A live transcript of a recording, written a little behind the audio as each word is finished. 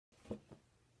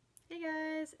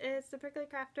guys, it's the Prickly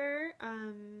Crafter.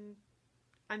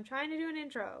 I'm trying to do an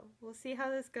intro. We'll see how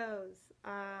this goes.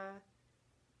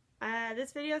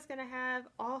 This video is gonna have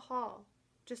all haul,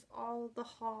 just all the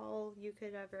haul you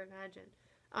could ever imagine.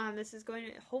 This is going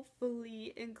to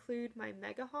hopefully include my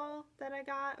mega haul that I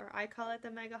got, or I call it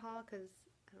the mega haul because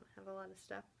I don't have a lot of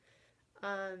stuff.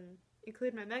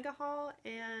 Include my mega haul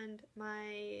and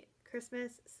my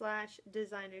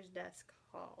Christmas/designer's desk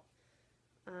haul.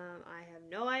 I have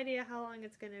no idea how long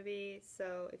it's going to be,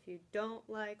 so if you don't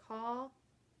like haul,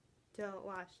 don't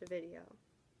watch the video.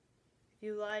 If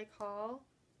you like haul,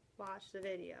 watch the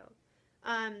video.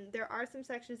 There are some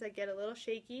sections that get a little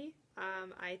shaky.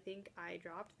 I think I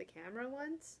dropped the camera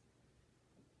once.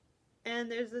 And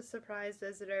there's a surprise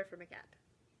visitor from a cat.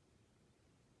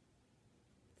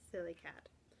 Silly cat.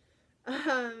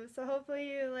 So hopefully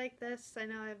you like this. I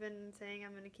know I've been saying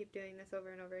I'm going to keep doing this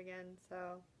over and over again,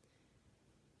 so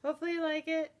hopefully you like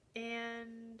it,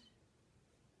 and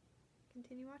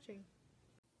continue watching.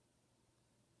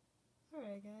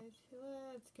 Alright guys,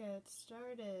 let's get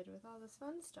started with all this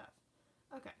fun stuff.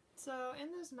 Okay, so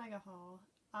in this mega haul,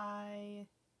 I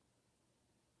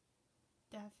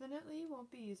definitely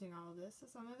won't be using all of this, so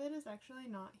some of it is actually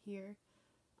not here.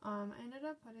 I ended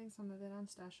up putting some of it on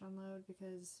Stash Unload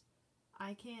because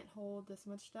I can't hold this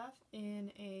much stuff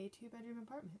in a 2-bedroom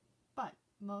apartment. But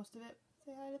most of it,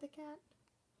 say hi to the cat.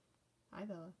 Hi,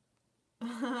 Bella.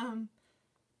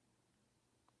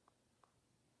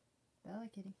 Bella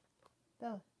kitty.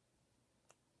 Bella.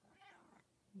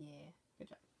 Yeah, good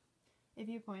job. If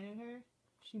you point at her,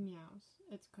 she meows.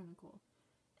 It's kind of cool.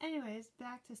 Anyways,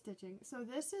 back to stitching. So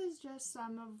this is just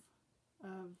some of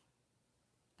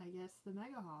I guess, the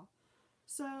mega haul.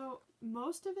 So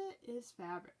most of it is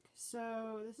fabric.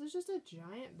 So this is just a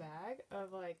giant bag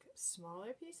of like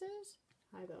smaller pieces.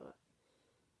 Hi, Bella.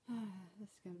 This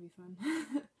is gonna be fun.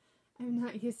 I'm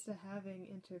not used to having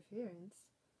interference.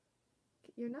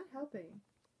 You're not helping.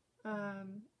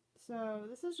 So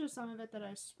this is just some of it that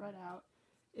I spread out.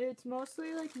 It's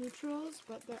mostly like neutrals,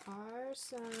 but there are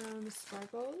some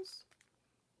sparkles.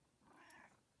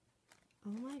 Oh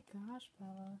my gosh,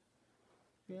 Bella.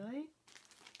 Really?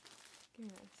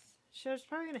 Yes. She's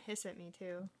probably gonna hiss at me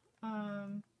too.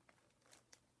 And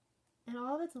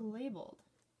all of it's labeled,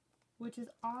 which is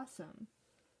awesome.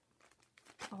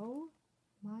 Oh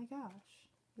my gosh.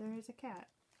 There is a cat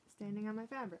standing on my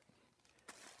fabric.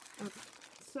 Okay,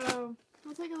 so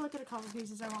we'll take a look at a couple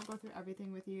pieces. I won't go through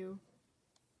everything with you.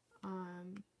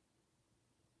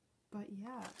 But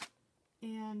yeah.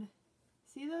 And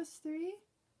see those three?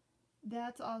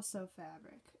 That's also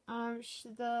fabric.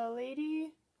 The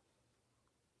lady...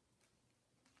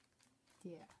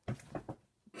 Yeah.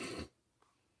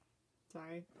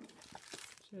 Sorry.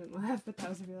 Shouldn't laugh, but that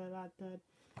was really loud thud.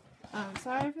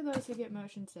 Sorry for those who get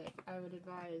motion sick. I would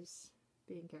advise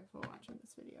being careful watching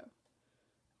this video.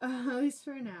 At least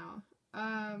for now.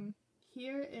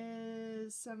 Here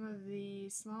is some of the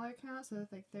smaller counts, so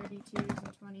it's like 32s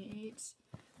and 28s.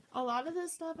 A lot of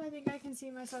this stuff I think I can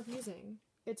see myself using.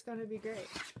 It's gonna be great.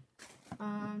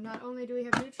 Not only do we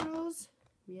have neutrals,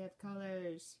 we have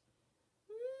colors.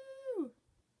 Woo!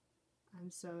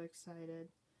 I'm so excited.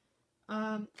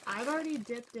 I've already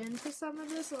dipped into some of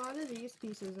this. A lot of these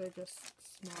pieces are just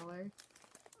smaller.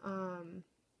 I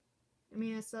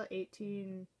mean, it's still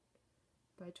 18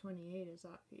 by 28 is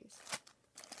that piece.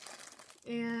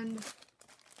 And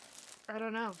I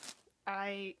don't know.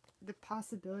 The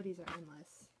possibilities are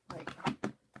endless. Like,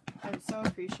 I'm so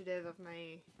appreciative of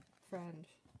my friend,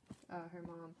 her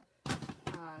mom,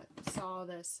 saw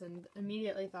this and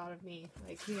immediately thought of me.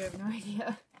 Like, you have no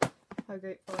idea how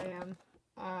grateful I am.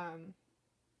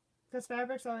 Because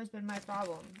fabric's always been my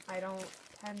problem. I don't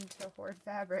tend to hoard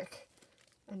fabric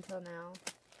until now.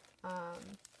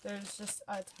 There's just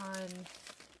a ton.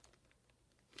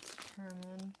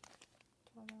 Herman.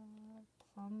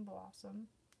 Plum Blossom.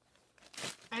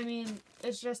 I mean,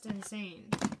 it's just insane.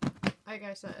 Like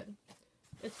I said,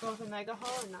 it's both a mega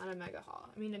haul and not a mega haul.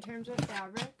 I mean, in terms of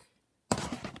fabric,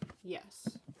 yes.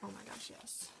 Oh my gosh,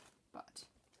 yes. But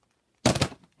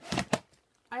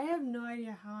I have no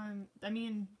idea how I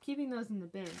mean, keeping those in the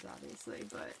bins, obviously,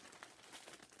 but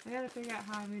I gotta figure out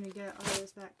how I'm gonna get all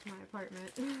this back to my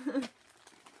apartment.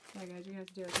 Sorry guys, you're gonna have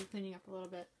to do it. I'm cleaning up a little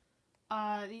bit.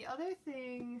 The other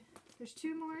thing, there's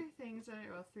two more things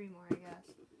well, three more, I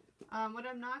guess. What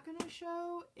I'm not gonna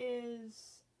show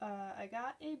is, I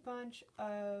got a bunch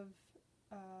of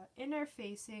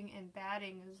interfacing and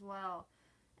batting as well,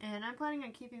 and I'm planning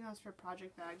on keeping those for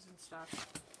project bags and stuff.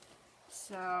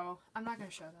 So I'm not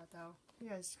gonna show that though. You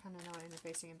guys kind of know what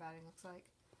interfacing and batting looks like.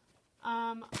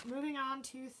 Moving on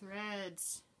to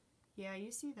threads. Yeah,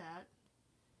 you see that.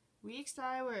 Weeks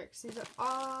Dye Works. These are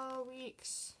all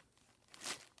Weeks.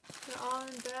 They're all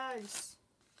in bags.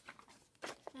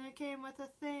 And it came with a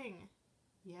thing.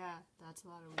 Yeah, that's a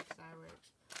lot of Weeks Dye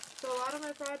Works. So a lot of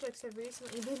my projects have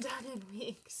recently been done in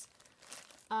Weeks.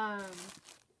 I'm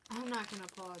not gonna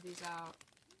pull all these out.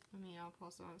 I mean, I'll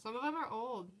pull some. Some of them are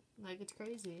old. Like, it's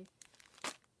crazy.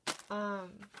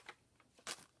 I've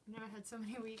never had so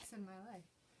many weeks in my life.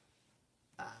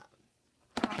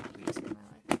 A lot of weeks in my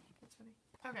life. That's funny.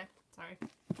 Okay, sorry.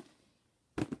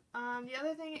 The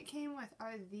other thing it came with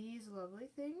are these lovely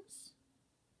things.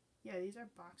 Yeah, these are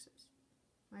boxes.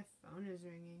 My phone is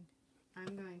ringing.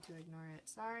 I'm going to ignore it.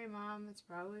 Sorry, Mom. It's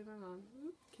probably my mom.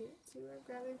 Oop, can't see where I'm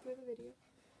grabbing through the video.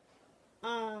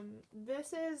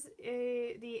 This is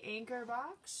the anchor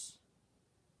box.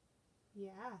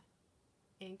 Yeah,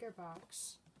 anchor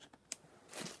box.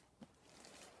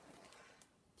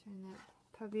 Turn that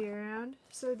puppy around.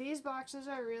 So these boxes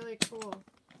are really cool.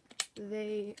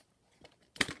 They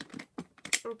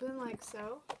open like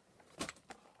so.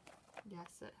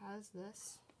 Yes, it has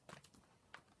this.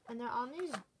 And they're on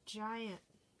these giant...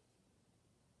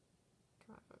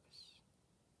 Come on, focus.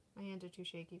 My hands are too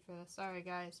shaky for this. Sorry,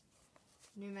 guys.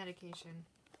 New medication.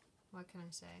 What can I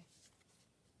say?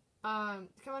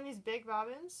 Come on these big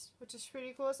bobbins, which is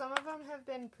pretty cool. Some of them have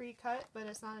been pre-cut, but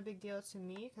it's not a big deal to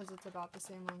me because it's about the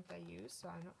same length I use, so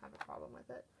I don't have a problem with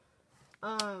it.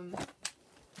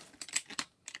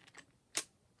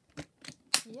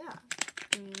 Yeah.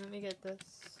 I mean, let me get this.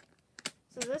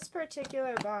 So this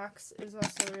particular box is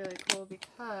also really cool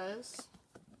because...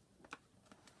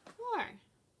 More!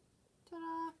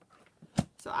 Ta-da!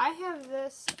 So I have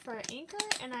this for Anchor,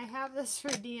 and I have this for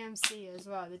DMC as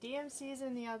well. The DMC is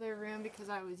in the other room because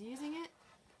I was using it.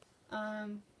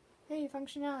 Hey,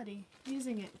 functionality.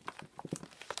 Using it.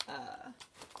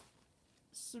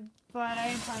 But I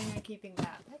am planning on keeping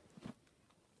that.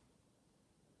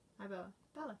 Hi, Bella.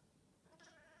 Bella.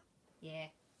 Yeah.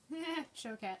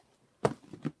 Show cat.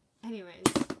 Anyways.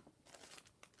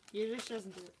 Usually she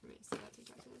doesn't do it for me, so that's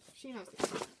impressive. She knows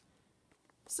the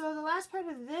So the last part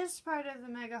of this part of the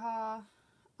mega haul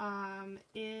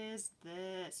is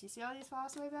this. You see all these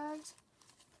Flosstube bags?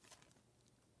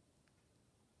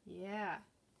 Yeah.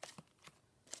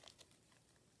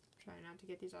 Try not to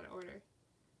get these out of order.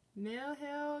 Mill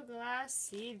Hill glass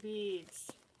seed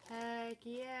beads. Heck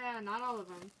yeah. Not all of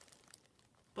them,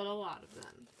 but a lot of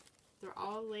them. They're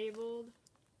all labeled.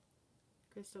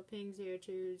 Crystal Ping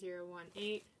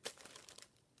 02018.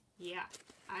 Yeah.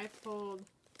 I pulled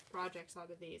projects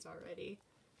out of these already.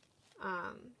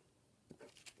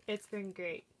 It's been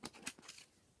great.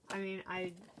 I mean,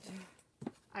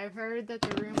 I've heard that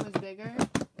the room was bigger,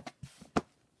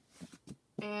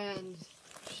 and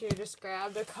she just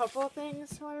grabbed a couple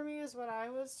things for me is what I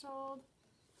was told.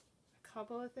 A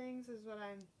couple of things is what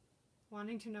I'm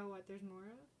wanting to know what there's more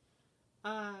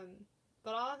of.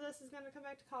 But all of this is going to come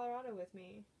back to Colorado with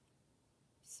me.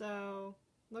 So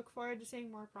look forward to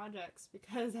seeing more projects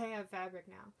because I have fabric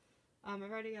now. I've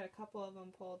already got a couple of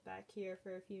them pulled back here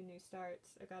for a few new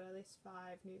starts. I got at least 5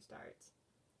 new starts.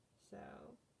 So,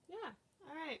 yeah.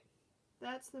 Alright.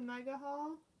 That's the mega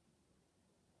haul.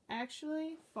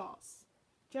 Actually, false.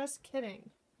 Just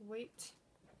kidding. Wait.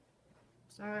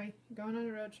 Sorry. Going on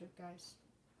a road trip, guys.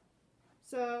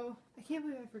 So, I can't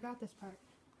believe I forgot this part.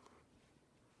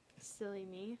 Silly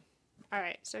me.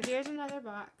 Alright, so here's another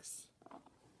box.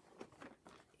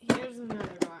 Here's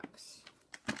another box.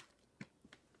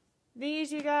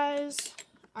 These, you guys,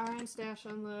 are in Stash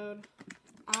Unload.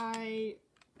 I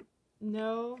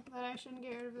know that I shouldn't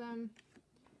get rid of them,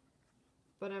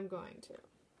 but I'm going to.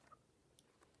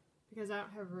 Because I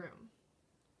don't have room.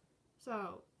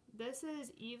 So, this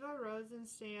is Eva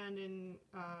Rosenstand and,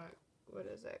 what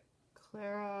is it?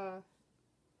 Clara,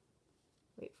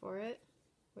 wait for it.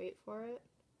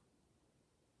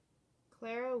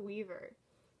 Clara Weaver.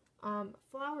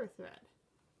 Flower thread.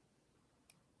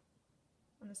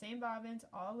 On the same bobbins,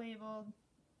 all labeled.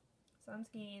 Some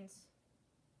skeins.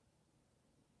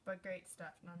 But great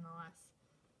stuff, nonetheless.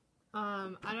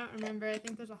 I don't remember. I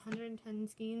think there's 110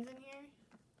 skeins in here.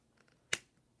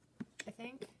 I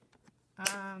think.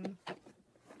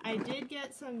 I did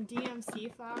get some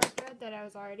DMC flower thread that I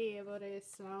was already able to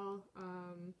sell,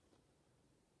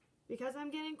 because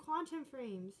I'm getting quantum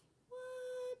frames.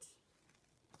 What?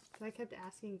 So I kept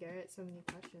asking Garrett so many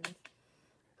questions.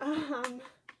 Because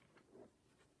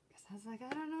I was like, I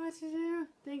don't know what to do.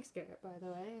 Thanks, Garrett, by the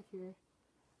way, if you're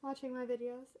watching my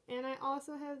videos. And I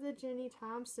also have the Jenny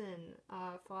Thompson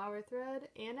flower thread,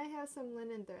 and I have some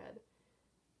linen thread.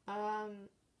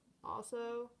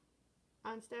 Also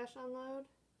on Stash Unload.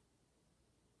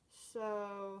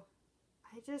 So,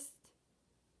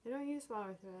 I don't use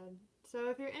flower thread. So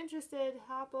if you're interested,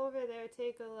 hop over there,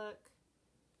 take a look,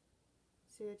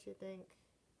 see what you think.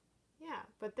 Yeah,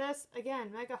 but this,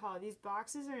 again, mega haul. These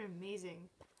boxes are amazing.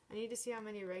 I need to see how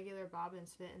many regular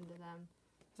bobbins fit into them,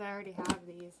 because I already have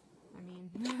these. I mean,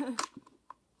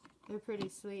 they're pretty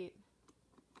sweet.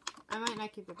 I might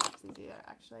not keep the boxes either,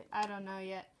 actually. I don't know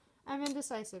yet. I'm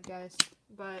indecisive, guys.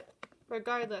 But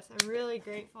regardless, I'm really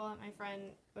grateful that my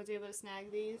friend was able to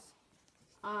snag these.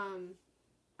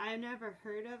 I've never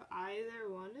heard of either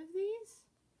one of these,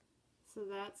 so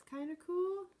that's kind of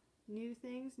cool. New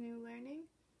things, new learning.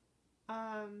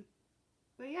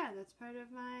 But yeah, that's part of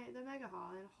the mega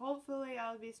haul, and hopefully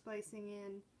I'll be splicing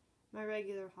in my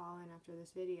regular haul in after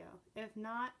this video. If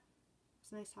not,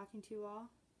 it's nice talking to you all,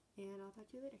 and I'll talk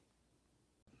to you later.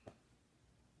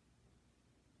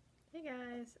 Hey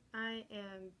guys, I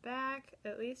am back.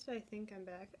 At least I think I'm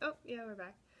back. Oh, yeah, we're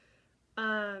back.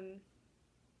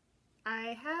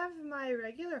 I have my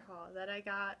regular haul that I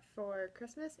got for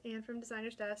Christmas and from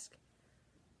Designer's Desk.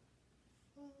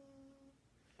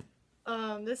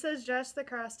 This is just the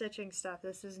cross-stitching stuff.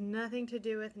 This has nothing to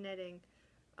do with knitting.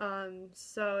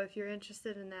 So if you're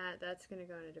interested in that, that's going to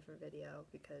go in a different video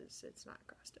because it's not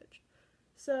cross-stitch.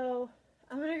 So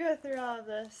I'm going to go through all of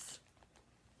this.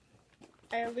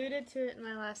 I alluded to it in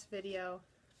my last video,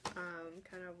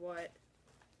 kind of what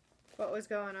was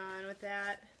going on with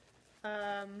that.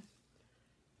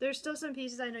 There's still some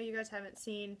pieces I know you guys haven't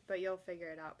seen, but you'll figure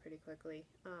it out pretty quickly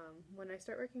when I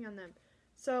start working on them.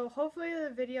 So hopefully the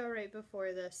video right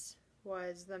before this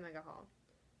was the mega haul.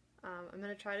 I'm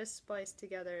going to try to splice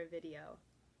together a video.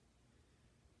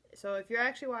 So if you're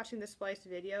actually watching the spliced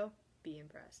video, be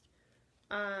impressed.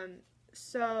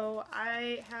 So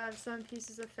I have some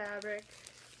pieces of fabric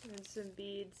and some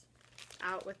beads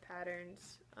out with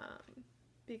patterns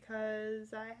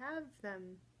because I have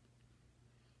them.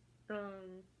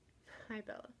 Hi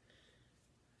Bella.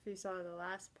 If you saw the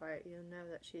last part, you'll know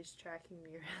that she's tracking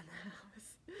me around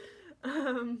the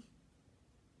house.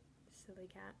 Silly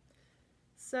cat.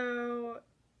 So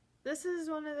this is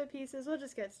one of the pieces, we'll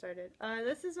just get started.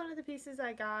 This is one of the pieces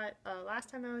I got last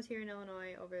time I was here in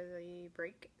Illinois over the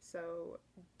break, so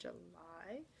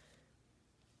July.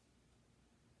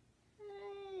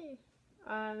 Hey!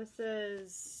 This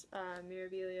is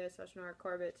Mirabilia/Nora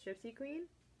Corbett's Gypsy Queen.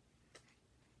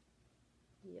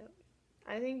 Yep.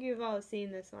 I think you've all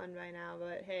seen this one by now,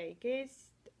 but hey, in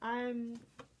case I'm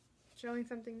showing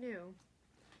something new.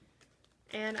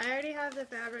 And I already have the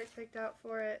fabric picked out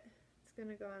for it. It's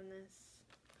gonna go on this.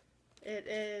 It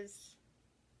is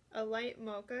a light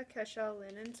mocha cashel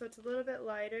linen, so it's a little bit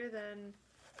lighter than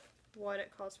what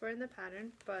it calls for in the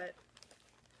pattern, but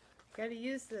gotta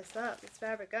use this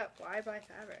fabric up. Why buy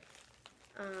fabric?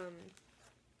 I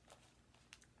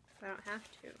don't have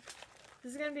to.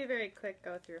 This is going to be a very quick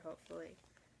go through, hopefully,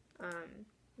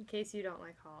 in case you don't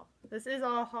like haul. This is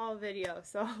all haul video,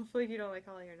 so hopefully if you don't like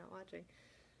haul, you're not watching.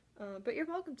 But you're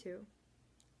welcome to. I'm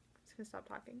just going to stop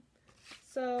talking.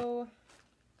 So,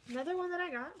 another one that I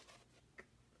got.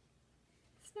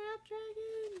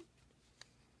 Snapdragon!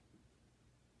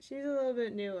 She's a little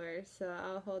bit newer, so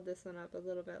I'll hold this one up a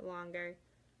little bit longer.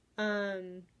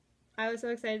 I was so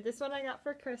excited. This one I got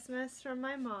for Christmas from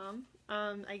my mom.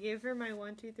 I gave her my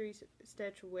 1, 2, 3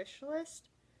 stitch wish list,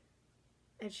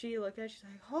 and she looked at it, she's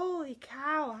like, holy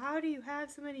cow, how do you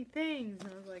have so many things?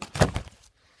 And I was like,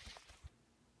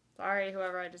 sorry,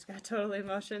 whoever, I just got totally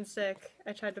motion sick.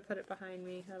 I tried to put it behind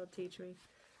me. That'll teach me.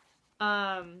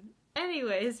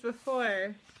 Anyways,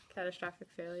 before catastrophic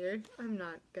failure, I'm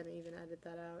not gonna even edit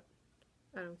that out.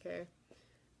 I don't care.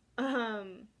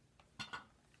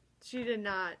 She did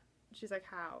not. She's like,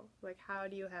 how? Like, how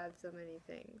do you have so many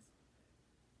things?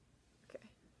 Okay.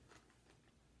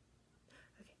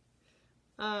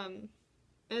 And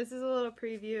this is a little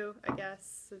preview, I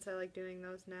guess, since I like doing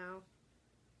those now.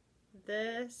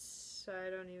 This, I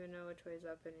don't even know which way's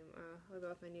up anymore. I'll go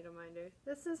with my needle minder.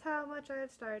 This is how much I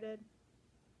have started.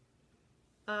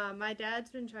 My dad's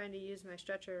been trying to use my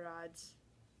stretcher rods,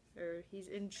 or he's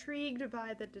intrigued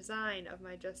by the design of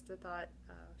my Just a Thought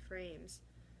frames.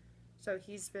 So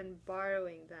he's been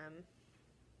borrowing them,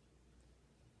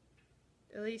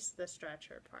 at least the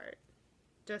stretcher part,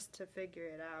 just to figure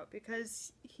it out,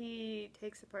 because he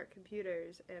takes apart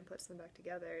computers and puts them back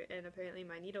together, and apparently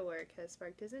my needlework has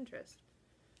sparked his interest.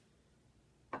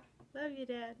 Love you,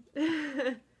 Dad.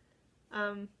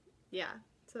 Yeah,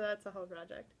 so that's the whole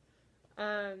project.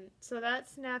 So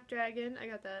that's Snapdragon. I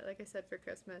got that, like I said, for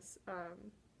Christmas.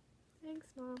 Thanks,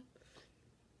 Mom.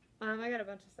 I got a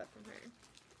bunch of stuff from her.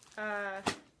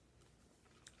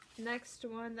 Next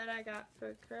one that I got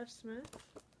for Christmas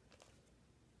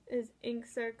is ink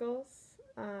circles.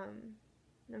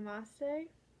 Namaste?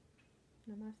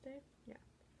 Namaste? Yeah.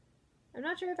 I'm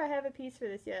not sure if I have a piece for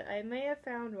this yet. I may have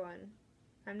found one.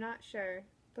 I'm not sure.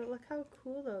 But look how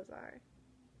cool those are.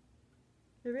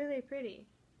 They're really pretty.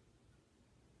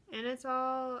 And it's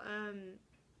all,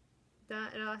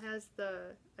 it all has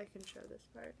the, I can show this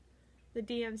part, the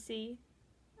DMC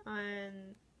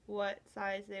on what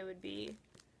size they would be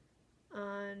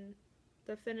on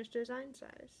the finished design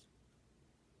size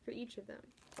for each of them.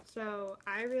 So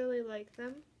I really like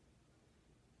them,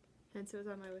 hence it was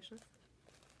on my wish list.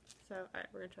 So alright,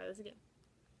 we're gonna try this again.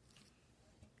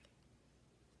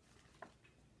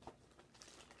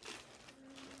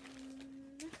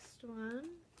 Next one,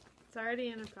 it's already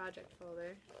in a project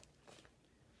folder.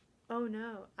 Oh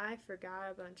no, I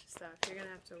forgot a bunch of stuff. You're gonna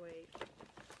have to wait.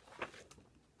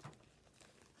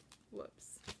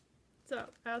 Whoops. So,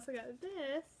 I also got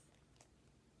this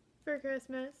for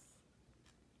Christmas.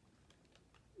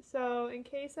 So, in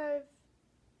case I've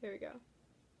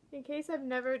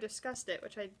never discussed it,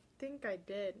 which I think I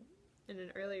did in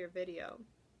an earlier video,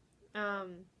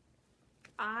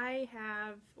 I've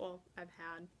had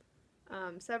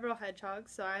several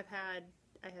hedgehogs. So I had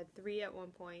 3 at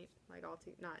one point, like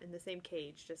not in the same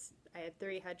cage, just I had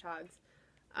 3 hedgehogs.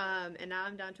 And now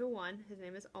I'm down to 1. His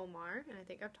name is Omar, and I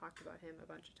think I've talked about him a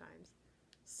bunch of times.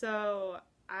 So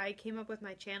I came up with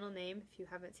my channel name, if you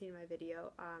haven't seen my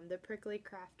video. The Prickly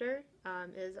Crafter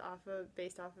is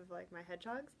based off of like my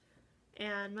hedgehogs.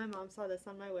 And my mom saw this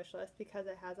on my wish list because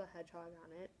it has a hedgehog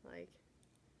on it. Like,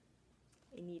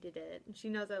 I needed it. And she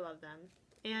knows I love them.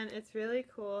 And it's really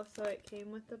cool, so it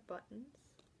came with the buttons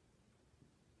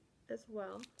as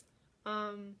well.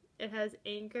 It has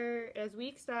Anchor, it has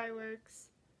Weeks Dye Works.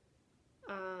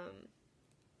 What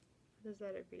is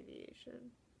that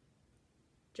abbreviation?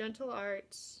 Gentle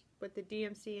Arts with the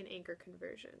DMC and Anchor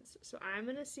conversions. So I'm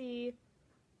gonna see,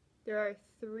 there are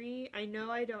 3, I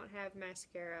know I don't have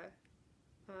mascara.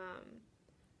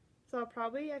 So I'll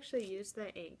probably actually use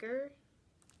the Anchor.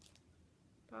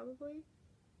 Probably.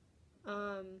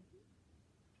 And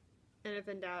if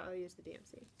in doubt, I'll use the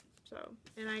DMC. So,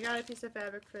 and I got a piece of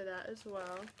fabric for that as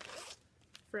well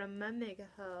from my mega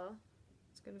haul.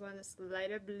 It's going to go in this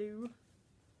lighter blue.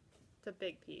 It's a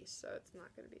big piece, so it's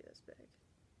not going to be this big.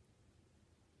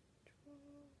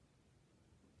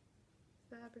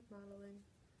 Fabric modeling.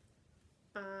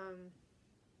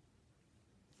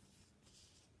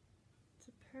 It's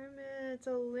a permit. It's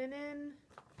a linen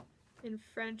in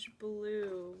French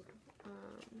blue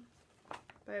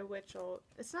by Witchell.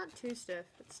 It's not too stiff.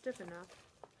 It's stiff enough.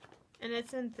 And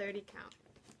it's in 30 count.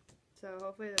 So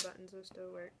hopefully the buttons will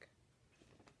still work.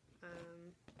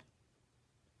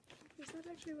 Is that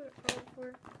actually what it called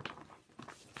for?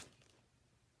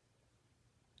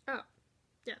 Oh,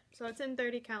 yeah. So it's in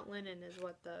 30 count linen is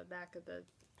what the back of the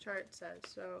chart says.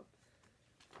 So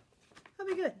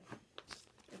that'll be good,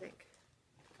 I think.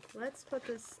 Let's put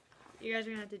this, you guys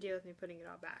are going to have to deal with me putting it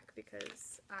all back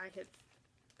because I had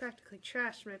practically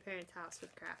trashed my parents' house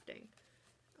with crafting.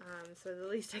 So the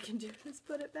least I can do is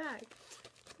put it back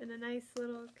in a nice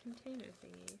little container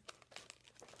thingy.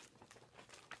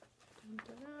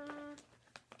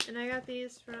 And I got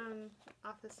these from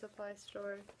Office Supply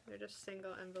Store. They're just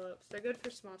single envelopes. They're good for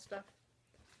small stuff.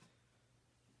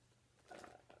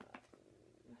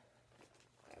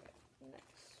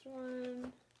 Next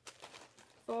one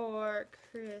for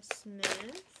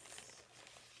Christmas.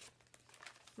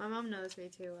 My mom knows me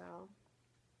too well.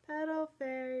 Petal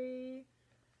Fairy.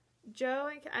 Joe,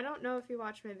 I don't know if you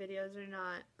watch my videos or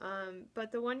not,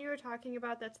 but the one you were talking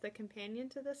about that's the companion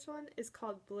to this one is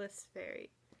called Bliss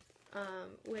Fairy,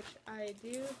 which I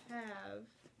do have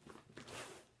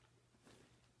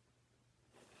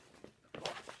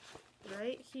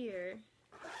right here.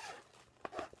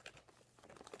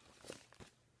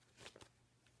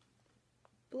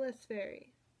 Bliss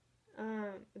Fairy.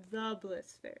 The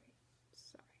Bliss Fairy.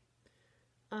 Sorry.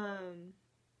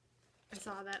 I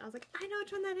saw that. I was like, I know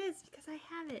which one that is because I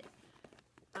have it.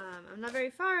 I'm not very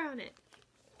far on it,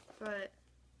 but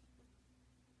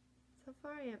so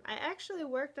far I am. I actually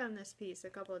worked on this piece a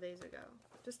couple of days ago.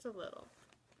 Just a little.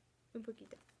 Un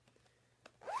poquito.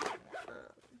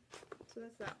 So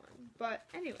that's that one. But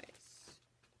anyways,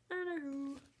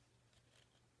 anywho,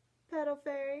 Petal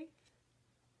Fairy.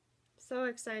 So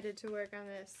excited to work on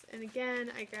this. And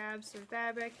again, I grabbed some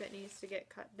fabric that needs to get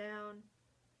cut down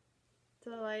to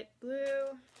light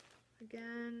blue.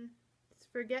 Again, it's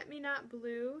Forget Me Not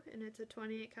Blue, and it's a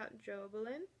 28 count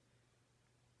Jobelin.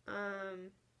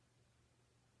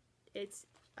 It's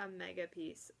a mega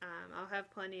piece. I'll have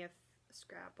plenty of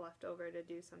scrap left over to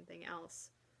do something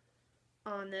else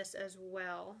on this as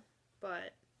well,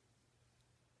 but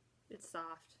It's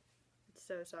soft. It's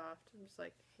so soft. I'm just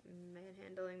like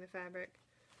manhandling the fabric.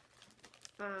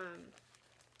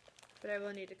 But I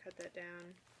will need to cut that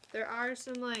down. There are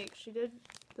some, like,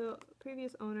 the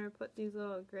previous owner put these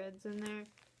little grids in there.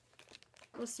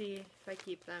 We'll see if I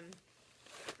keep them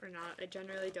or not. I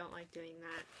generally don't like doing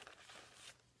that.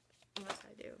 Unless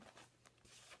I do.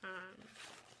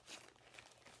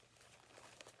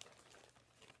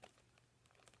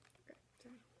 Okay,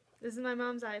 sorry. This is my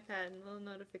mom's iPad, and little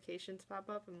notifications pop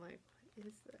up. I'm like, what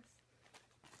is this?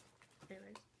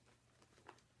 Anyways.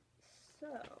 So,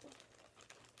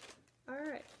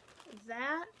 alright.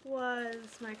 That was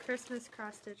my Christmas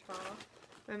cross-stitch haul.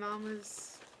 My mom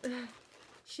was...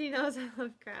 she knows I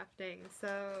love crafting,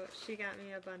 so she got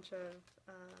me a bunch of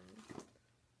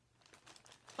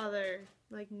other,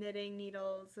 like, knitting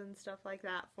needles and stuff like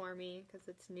that for me, because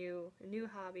it's a new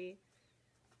hobby.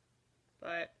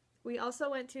 But we also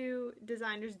went to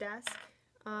Designer's Desk,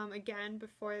 again,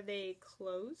 before they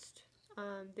closed.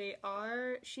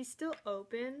 She's still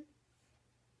open.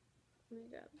 Let me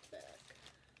grab it back.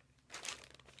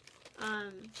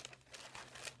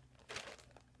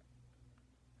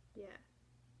 Yeah.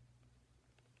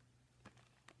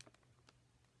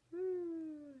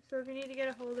 So if you need to get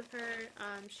a hold of her,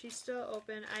 she's still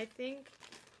open. I think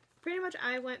pretty much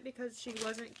I went because she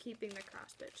wasn't keeping the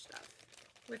cross-stitch stuff,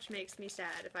 which makes me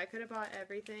sad. If I could have bought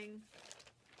everything,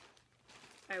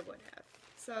 I would have.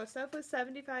 So stuff was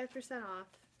 75% off.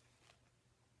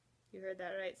 You heard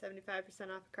that right,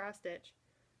 75% off a cross-stitch.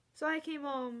 So I came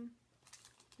home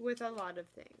with a lot of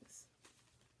things.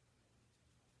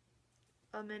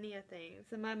 Many a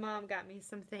things. And my mom got me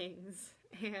some things.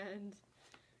 And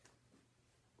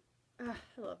I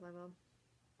love my mom.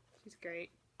 She's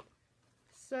great.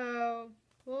 So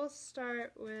we'll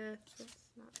start with, let's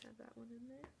not have that one in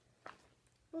there.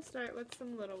 We'll start with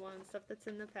some little ones, stuff that's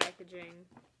in the packaging.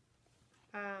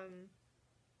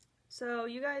 So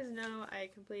you guys know I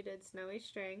completed Snowy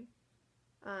String.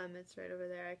 It's right over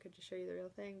there. I could just show you the real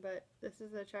thing, but this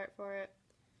is the chart for it.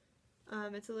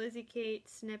 It's a Lizzie Kate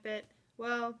snippet.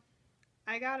 Well,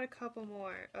 I got a couple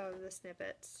more of the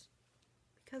snippets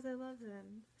because I love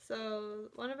them. So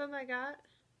one of them I got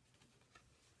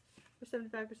for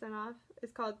 75% off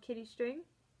is called Kitty String.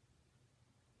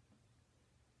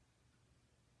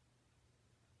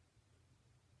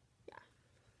 Yeah,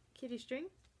 Kitty String.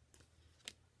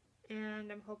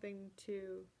 And I'm hoping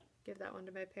to give that one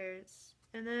to my parents.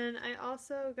 And then I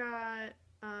also got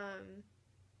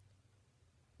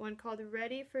one called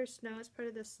Ready for Snow. It's part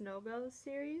of the Snowbells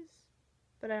series,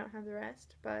 but I don't have the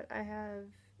rest. But I have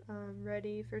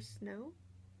Ready for Snow.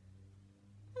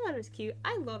 I thought it was cute.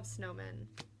 I love snowmen.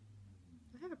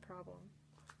 I have a problem,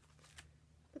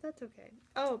 but that's okay.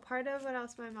 Oh, part of what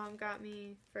else my mom got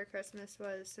me for Christmas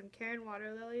was some Karen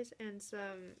water lilies and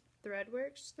some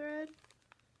Threadworks thread.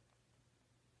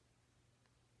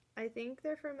 I think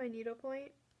they're for my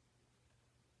needlepoint.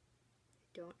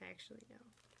 I don't actually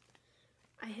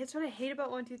know. That's what I hate about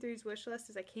 123's wish list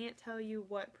is I can't tell you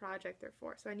what project they're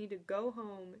for. So I need to go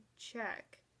home,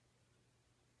 check,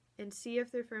 and see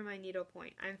if they're for my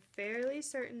needlepoint. I'm fairly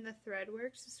certain the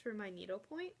Threadworks is for my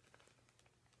needlepoint.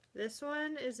 This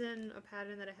one is in a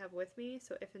pattern that I have with me,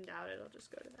 so if in doubt, it'll just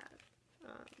go to that.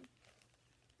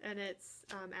 And it's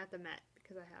at the Met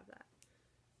because I have that.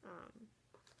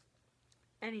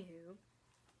 Anywho,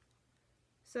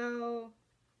 so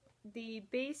the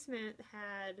basement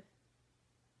had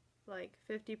like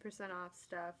 50% off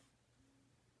stuff.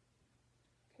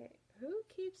 Okay, who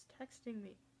keeps texting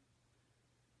me?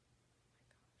 Oh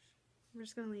my gosh, I'm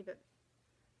just gonna leave it.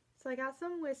 So I got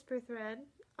some whisper thread.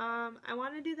 I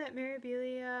want to do that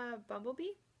Mirabilia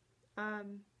Bumblebee.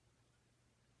 And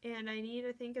I need,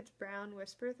 I think it's brown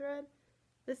whisper thread.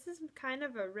 This is kind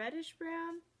of a reddish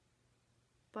brown,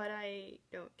 but I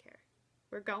don't care.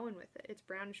 We're going with it. It's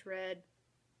brownish red.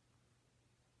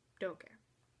 Don't care.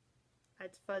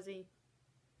 It's fuzzy.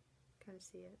 Kind of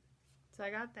see it. So I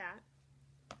got that.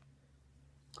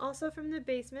 Also from the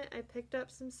basement, I picked up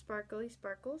some sparkly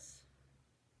sparkles.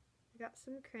 I got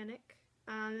some Krennic.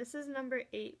 This is number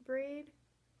 8 braid.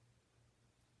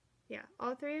 Yeah,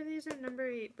 all three of these are number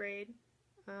 8 braid.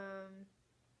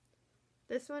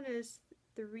 This one is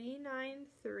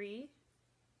 393.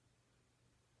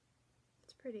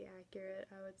 It's pretty accurate,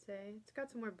 I would say. It's got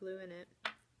some more blue in it.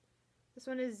 This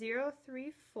one is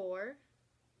 034.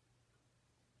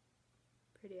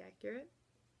 Pretty accurate.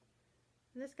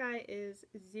 And this guy is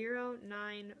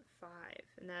 095,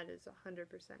 and that is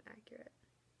 100% accurate.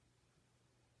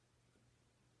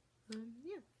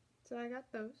 Yeah, so I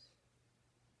got those.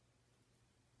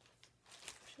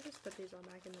 I should just put these all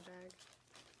back in the bag.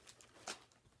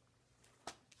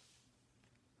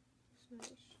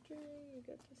 little string, you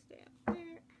get to stay up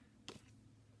there.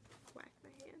 Whack my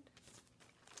hand.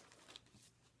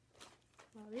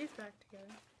 Well, these back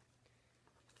together.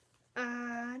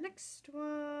 Next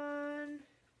one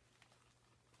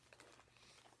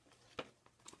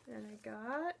that I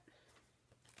got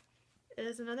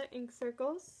is another ink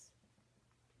circles.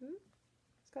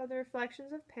 It's called The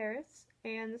Reflections of Paris,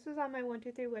 and this was on my 1,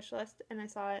 2, 3 wish list, and I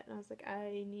saw it and I was like,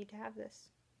 I need to have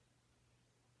this.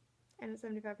 And it's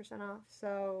 75% off,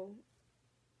 so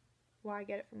why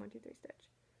get it from 1, 2, 3 Stitch?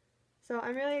 So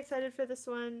I'm really excited for this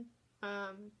one.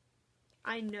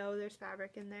 I know there's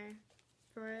fabric in there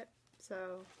for it,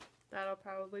 so that'll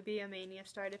probably be a Mania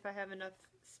start if I have enough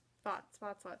spots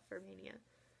left for Mania.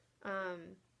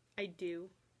 I do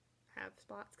have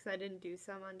spots because I didn't do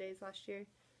some on days last year,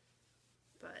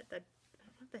 but I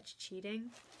don't know if that's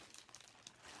cheating.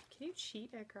 Can you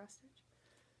cheat at cross stitch?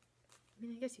 I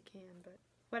mean, I guess you can, but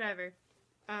whatever.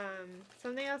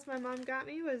 Something else my mom got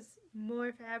me was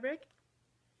more fabric.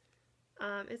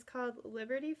 It's called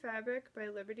Liberty Fabric by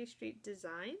Liberty Street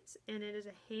Designs, and it is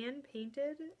a hand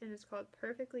painted, and it's called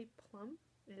Perfectly Plump.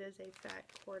 It is a fat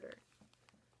quarter.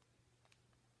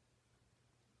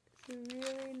 It's a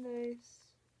really nice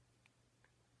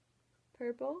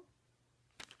purple.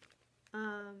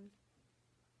 I'm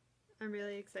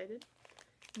really excited.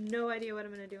 No idea what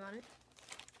I'm going to do on it.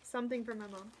 Something for my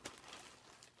mom.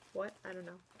 What? I don't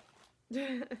know.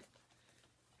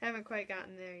 Haven't quite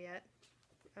gotten there yet.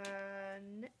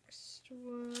 Next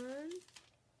one.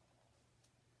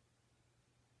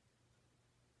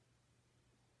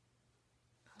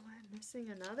 Oh, I'm missing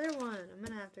another one. I'm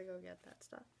gonna have to go get that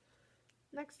stuff.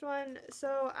 Next one.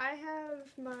 So I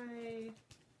have my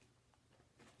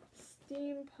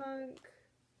steampunk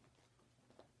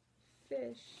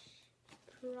fish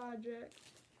project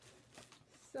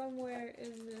somewhere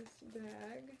in this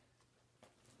bag.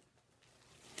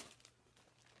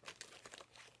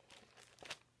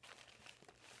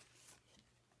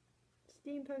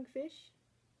 Steampunk fish.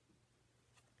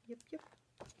 Yep.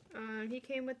 He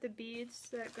came with the beads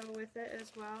that go with it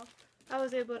as well. I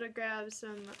was able to grab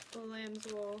some lamb's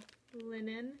wool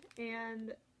linen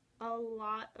and a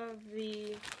lot of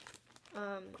the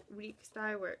Weeks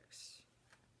Dye Works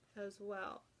as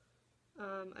well.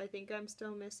 I think I'm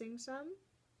still missing some,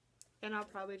 and I'll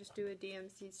probably just do a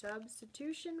DMC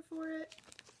substitution for it,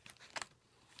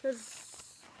 because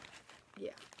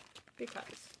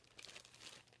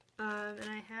and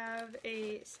I have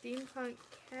a steampunk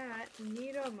cat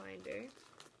needle minder,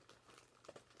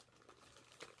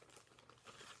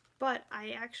 but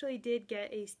I actually did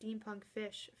get a steampunk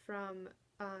fish from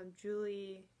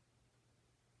Julie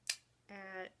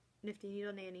at Nifty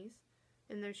Needle Nannies,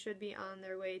 and they should be on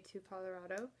their way to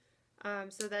Colorado.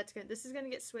 So that's good. This is going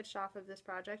to get switched off of this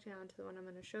project and onto the one I'm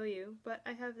going to show you, but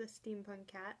I have this steampunk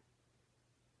cat.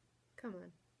 Come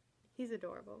on. He's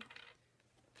adorable.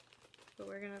 But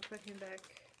we're going to put him back.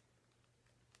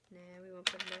 Nah, we won't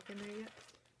put him back in there yet.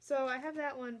 So I have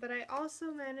that one, but I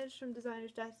also managed from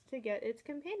Designer's Desk to get its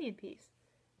companion piece.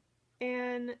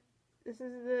 And this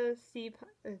is the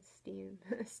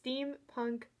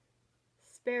Steampunk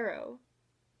Sparrow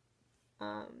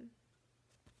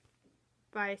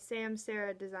by Sam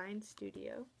Sarah Design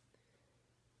Studio.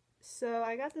 So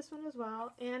I got this one as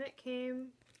well, and it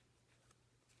came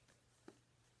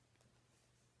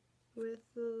with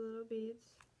the little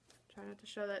beads. Try not to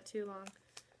show that too long.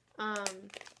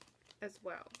 As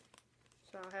well.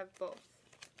 So I'll have both.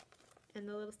 And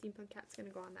the little steampunk cat's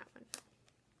gonna go on that one.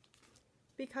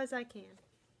 Because I can.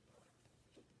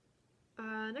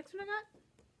 Next one I got.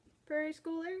 Prairie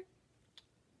Schooler.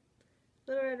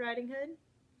 Little Red Riding Hood.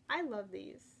 I love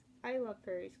these. I love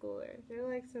Prairie Schooler. They're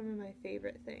like some of my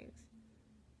favorite things.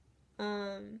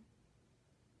 I'm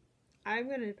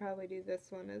gonna probably do this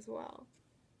one as well.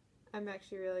 I'm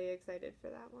actually really excited for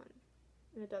that one.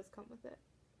 And it does come with it.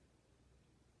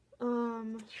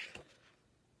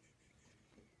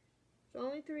 It's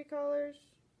only 3 colors.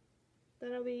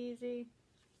 That'll be easy.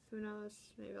 Who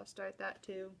knows? Maybe I'll start that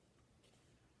too.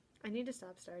 I need to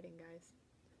stop starting, guys.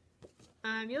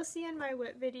 You'll see in my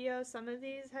whip video, some of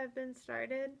these have been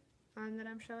started that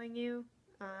I'm showing you.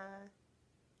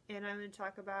 And I'm going to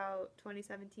talk about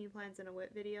 2017 plans in a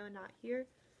whip video, not here.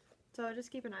 So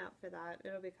just keep an eye out for that.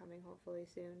 It'll be coming hopefully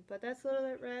soon. But that's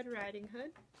Little Red Riding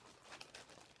Hood.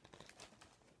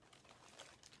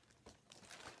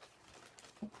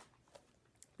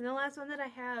 And the last one that I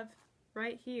have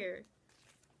right here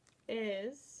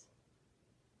is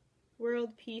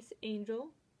World Peace Angel.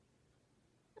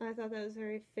 I thought that was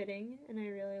very fitting, and I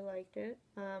really liked it.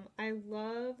 I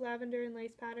love lavender and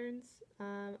lace patterns.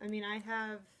 I mean, I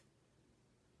have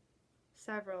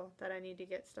several that I need to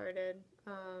get started.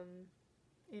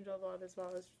 Angel of Love as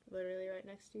well is literally right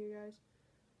next to you guys.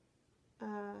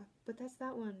 But that's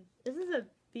that one. This is a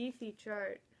beefy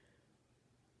chart.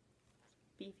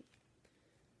 It's beefy.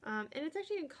 And it's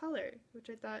actually in color, which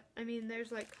I thought, I mean,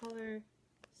 there's like color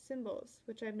symbols,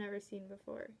 which I've never seen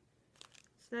before.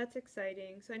 So that's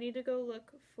exciting. So I need to go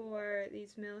look for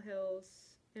these Mill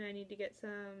Hills, and I need to get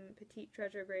some Petite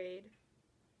Treasure braid.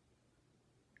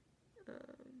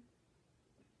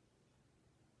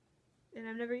 And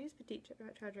I've never used Petite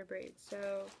Treasure braid,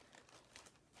 so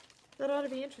that ought to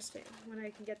be interesting when I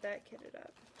can get that kitted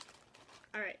up.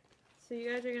 Alright, so you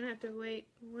guys are going to have to wait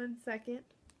 1 second.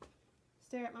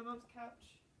 Stare at my mom's couch.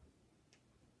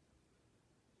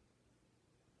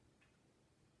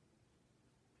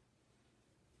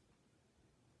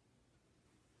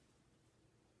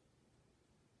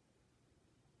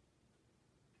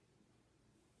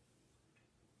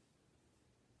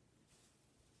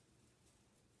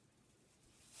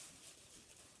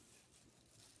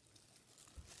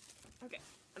 Okay,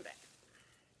 I'm back.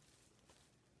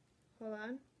 Hold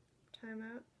on. Time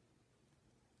out.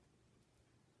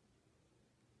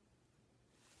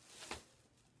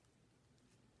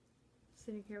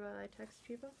 Sitting here while I text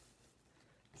people.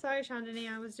 Sorry, Chandani,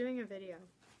 I was doing a video.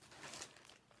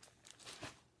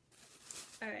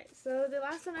 Alright, so the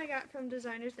last one I got from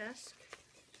Designer's Desk.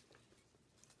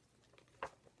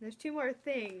 There's 2 more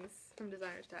things from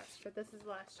Designer's Desk, but this is the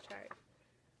last chart.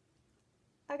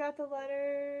 I got the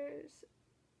letters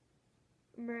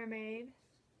Mermaid,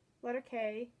 letter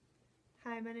K.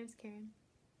 Hi, my name's Karen.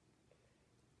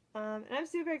 And I'm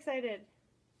super excited.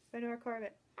 Benora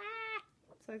Corbett. Ah!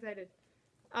 So excited.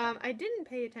 I didn't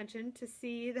pay attention to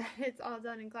see that it's all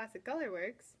done in Classic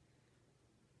Colorworks.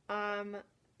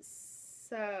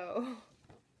 So,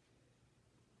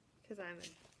 because I'm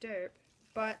a derp,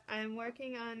 but I'm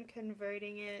working on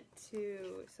converting it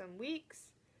to some weeks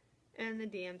and the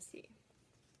DMC.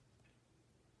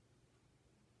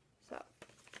 So,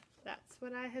 that's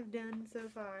what I have done so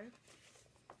far.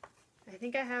 I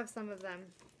think I have some of them,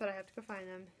 but I have to go find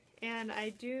them. And I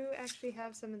do actually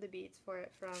have some of the beads for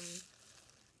it from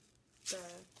the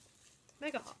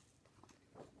Mega Haul.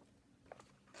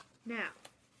 Now,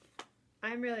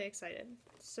 I'm really excited.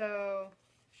 So,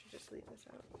 I should just leave this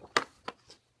out.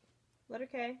 Letter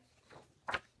K.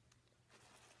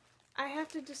 I have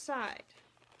to decide.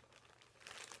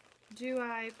 Do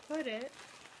I put it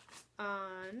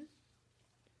on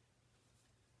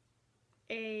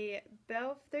a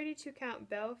 32 count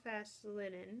Belfast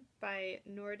linen by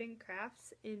Norden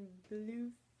Crafts in Blue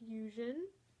Fusion?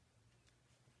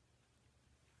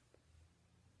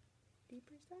 50%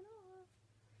 off.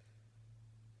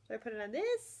 So I put it on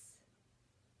this,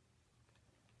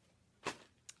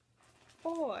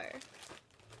 or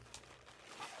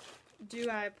do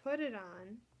I put it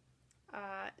on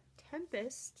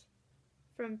Tempest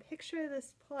from Picture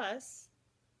This Plus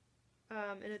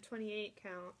in a 28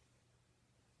 count?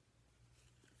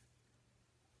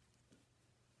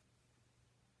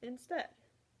 Instead.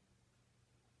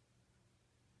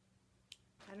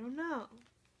 I don't know.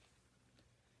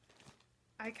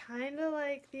 I kind of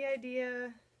like the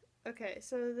idea. Okay,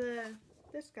 so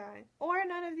this guy, or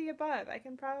none of the above. I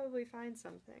can probably find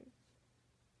something,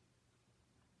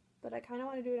 but I kind of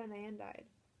want to do it on Andide.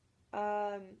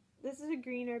 This is a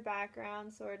greener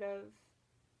background, sort of,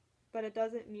 but it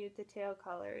doesn't mute the tail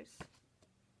colors.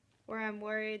 Where I'm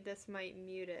worried this might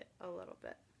mute it a little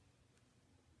bit.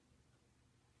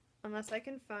 Unless I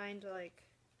can find, like,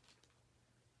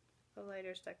 a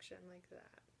lighter section like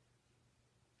that.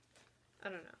 I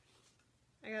don't know.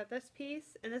 I got this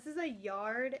piece, and this is a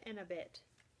yard and a bit.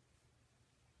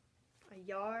 A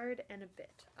yard and a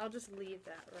bit. I'll just leave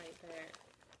that right there.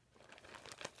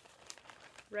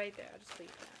 Right there, I'll just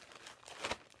leave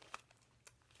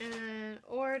that. And,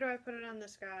 or do I put it on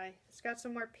this guy? It's got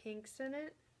some more pinks in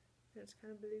it, and it's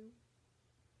kind of blue.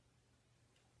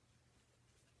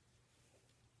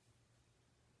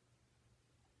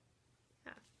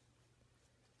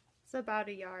 It's about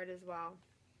a yard as well.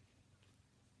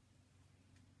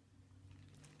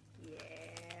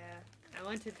 Yeah. I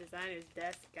went to Designer's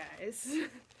Desk, guys.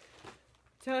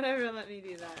 Don't ever let me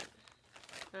do that.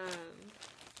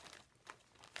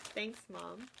 Thanks,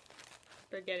 Mom,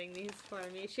 for getting these for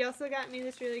me. She also got me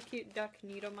this really cute duck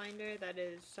needle minder that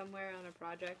is somewhere on a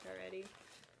project already.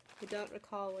 I don't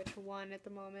recall which one at the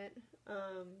moment.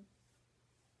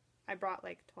 I brought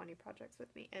like 20 projects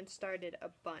with me and started a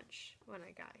bunch when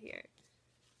I got here.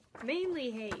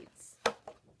 Mainly Hades.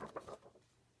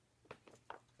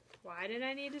 Why did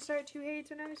I need to start 2 Hades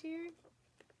when I was here?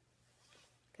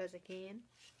 Because I can.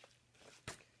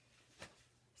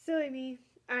 Silly me.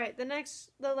 Alright,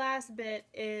 the last bit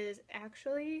is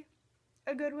actually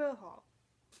a Goodwill haul.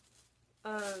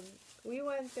 We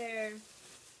went there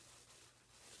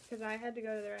because I had to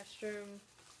go to the restroom,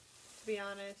 to be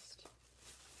honest.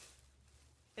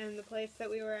 And the place that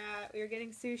we were at, we were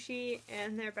getting sushi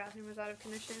and their bathroom was out of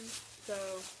commission. So,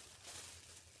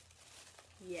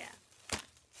 yeah.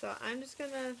 So I'm just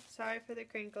gonna, sorry for the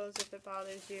crinkles if it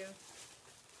bothers you.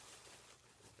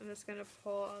 I'm just gonna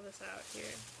pull all this out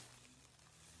here.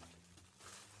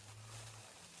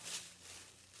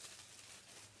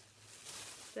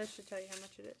 That should tell you how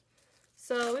much it is.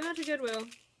 So we went to Goodwill,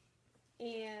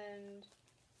 and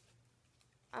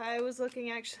I was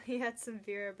looking actually at some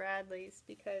Vera Bradleys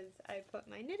because I put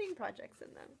my knitting projects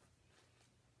in them.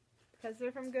 Because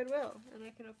they're from Goodwill, and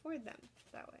I can afford them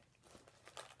that way.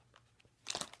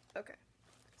 Okay,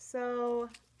 so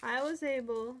I was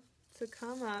able to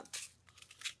come up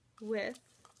with,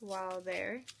 while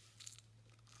there,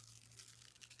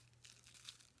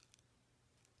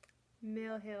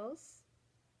 Mill Hills.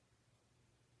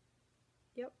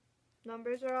 Yep,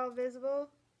 numbers are all visible.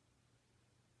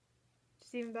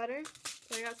 Just even better.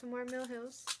 So I got some more Mill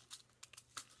Hills,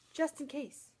 just in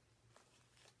case.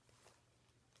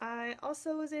 I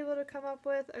also was able to come up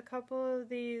with a couple of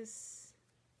these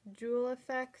jewel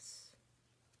effects.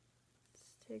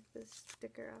 Let's take this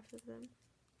sticker off of them,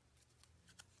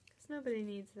 because nobody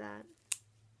needs that.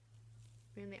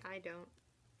 Mainly I don't.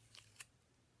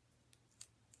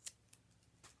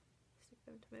 Stick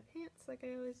them to my pants like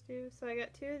I always do. So I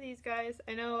got two of these guys.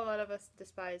 I know a lot of us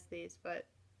despise these, but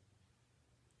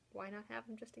why not have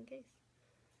them just in case?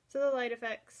 So the light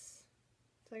effects.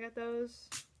 So I got those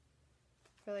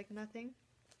for like nothing.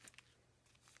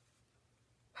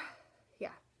 Yeah.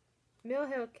 Mill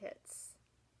Hill kits.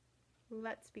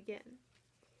 Let's begin.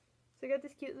 So I got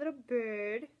this cute little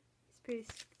bird. He's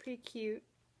pretty cute.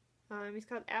 He's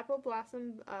called Apple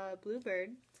Blossom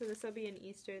Bluebird. So this will be an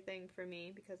Easter thing for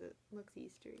me because it looks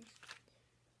Eastery.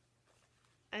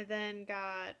 I then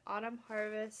got Autumn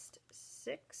Harvest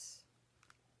 6.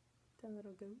 The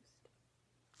little ghost.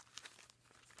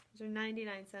 Those are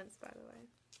 99 cents, by the way.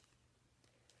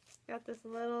 Got this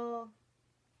little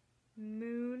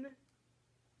moon,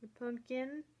 the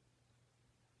pumpkin.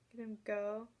 Get him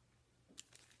go.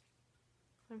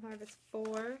 Autumn Harvest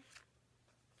 4.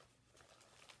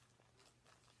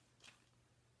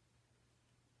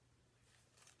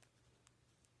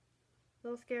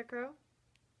 Little scarecrow.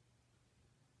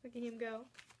 Look at him go.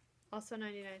 Also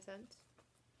 99 cents.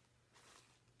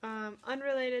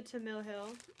 Unrelated to Mill Hill,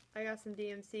 I got some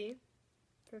DMC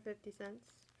for 50 cents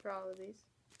for all of these.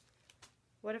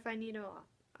 What if I need a lot?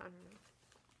 I don't know.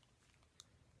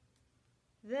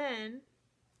 Then,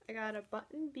 I got a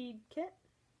button bead kit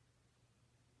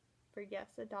for, yes,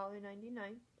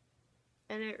 $1.99.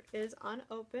 And it is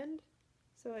unopened,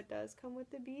 so it does come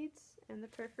with the beads and the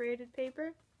perforated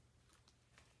paper.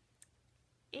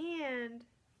 And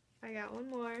I got one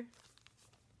more.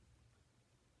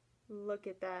 Look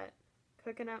at that.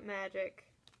 Cooking up magic.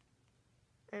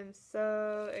 I'm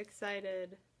so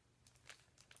excited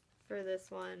for this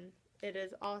one. It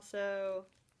is also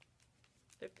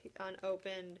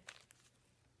unopened.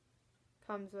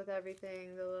 Comes with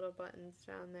everything, the little buttons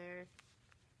down there.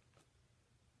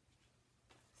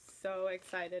 So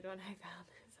excited when I found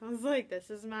this. I was like, this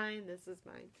is mine, this is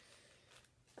mine.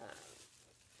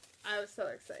 I was so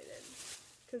excited.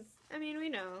 Because, I mean, we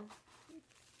know.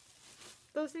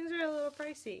 Those things are a little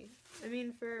pricey. I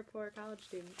mean, for a poor college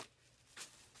student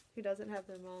who doesn't have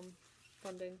their mom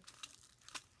funding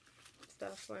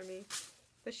stuff for me.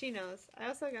 But she knows. I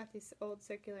also got these old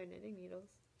circular knitting needles.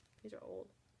 These are old.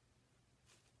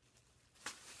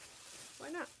 Why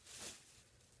not?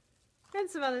 And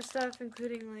some other stuff,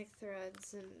 including like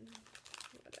threads and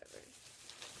whatever.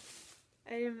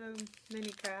 I have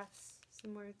mini crafts,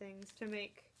 some more things to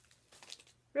make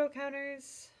row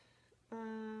counters.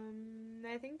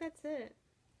 I think that's it.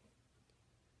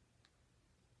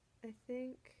 I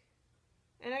think.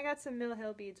 And I got some Mill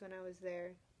Hill beads when I was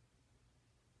there.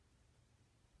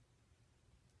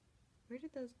 Where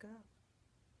did those go?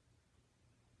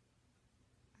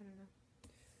 I don't know.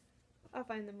 I'll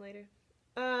find them later.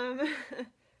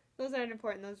 Those aren't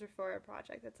important. Those are for a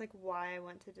project. That's like why I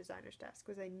went to Designer's Desk,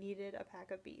 was I needed a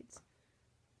pack of beads.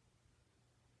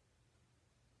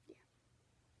 Yeah.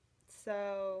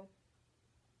 So,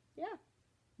 yeah.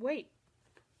 Wait.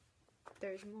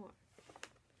 There's more.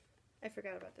 I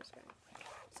forgot about this guy.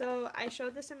 So, I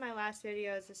showed this in my last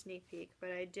video as a sneak peek,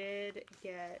 but I did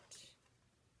get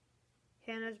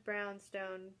Hannah's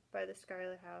Brownstone by the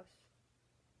Scarlet House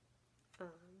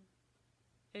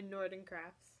in Northern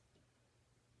Crafts.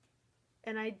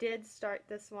 And I did start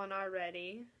this one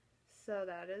already, so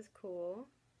that is cool.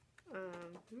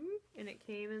 And it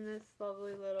came in this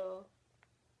lovely little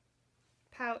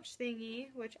pouch thingy,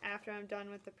 which after I'm done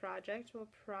with the project will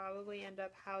probably end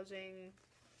up housing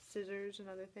scissors and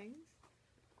other things.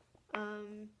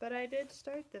 But I did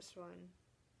start this one.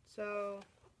 So,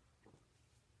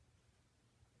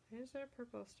 why is there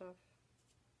purple stuff?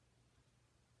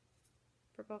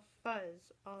 Purple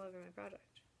fuzz all over my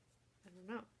project. I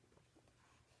don't know.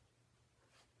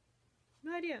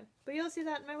 No idea. But you'll see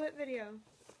that in my whip video.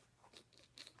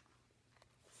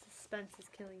 Suspense is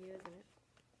killing you, isn't it?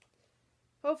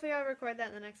 Hopefully I'll record that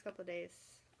in the next couple of days.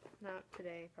 Not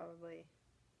today, probably.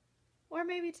 Or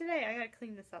maybe today. I gotta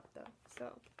clean this up, though.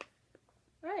 So,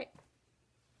 alright.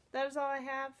 That is all I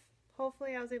have.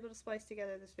 Hopefully I was able to splice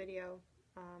together this video.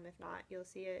 If not, you'll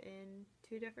see it in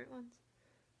 2 different ones.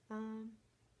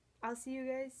 I'll see you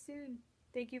guys soon.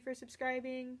 Thank you for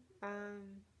subscribing.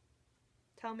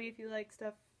 Tell me if you like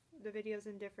the videos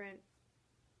in different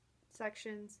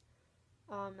sections.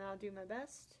 And I'll do my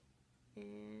best.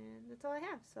 And that's all I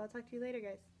have. So I'll talk to you later,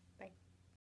 guys. Bye.